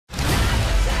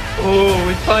Oh,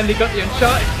 we finally got the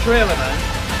Uncharted trailer, man.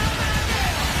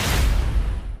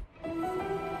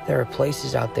 There are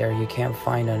places out there you can't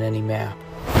find on any map.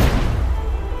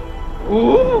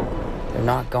 Ooh! They're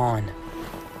not gone.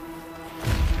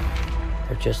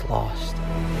 They're just lost.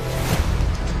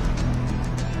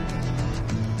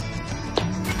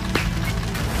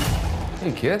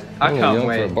 Hey, kid. I can't young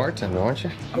wait. for a bartender, aren't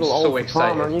you? I'm so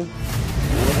excited.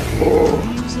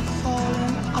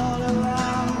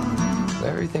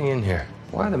 Everything in here.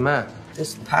 Why the map?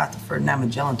 This path Ferdinand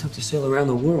Magellan took to sail around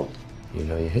the world. You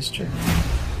know your history.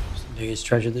 It's the biggest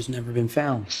treasure that's never been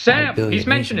found. Sam, he's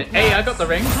mentioned it. Hey, I got the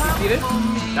ring. You see this?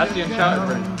 That's the Uncharted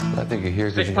ring. I think you're here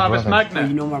because Six your Parvis brother. Magna.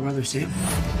 You know my brother Sam?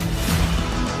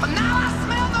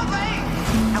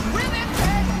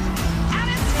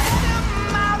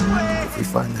 If we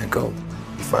find that gold,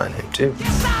 we find him too.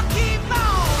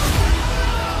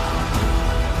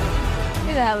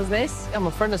 Who the hell is this? I'm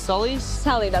a friend of Sully's.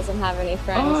 Sully doesn't have any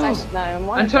friends. Oh, I should know him.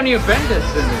 One Antonio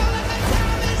Banderas in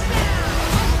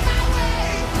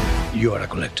it. You are a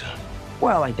collector.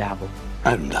 Well, I dabble.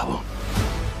 I don't dabble.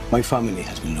 My family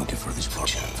has been looking for this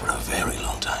fortune for a very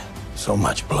long time. So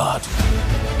much blood.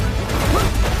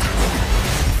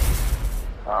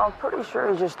 I'm pretty sure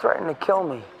he just threatened to kill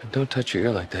me. Don't touch your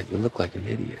ear like that. You look like an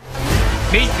idiot.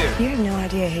 Me too. You have no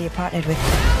idea who you partnered with.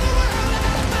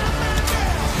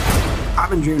 I've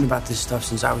been dreaming about this stuff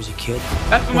since I was a kid.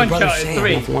 That's from My brother Uncharted Sam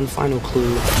 3. left one final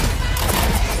clue.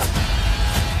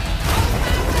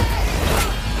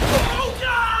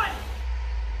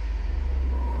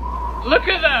 Look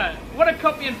at that! What a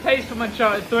copy and paste from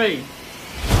Uncharted 3.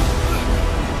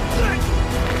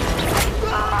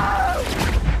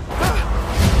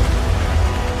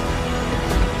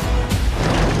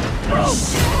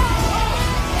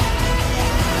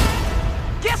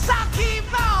 Guess I'll keep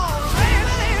on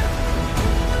living.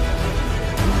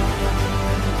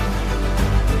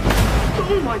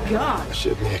 Oh my God! I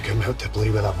shouldn't have come out to play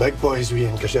with the big boys,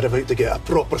 Ian, because you're about to get a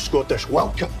proper Scottish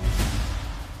welcome.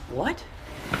 What?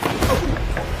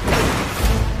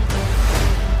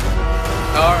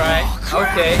 All right.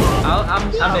 Okay.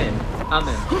 I'm in. I'm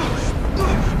in.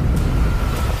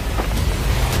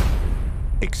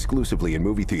 Exclusively in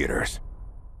movie theaters.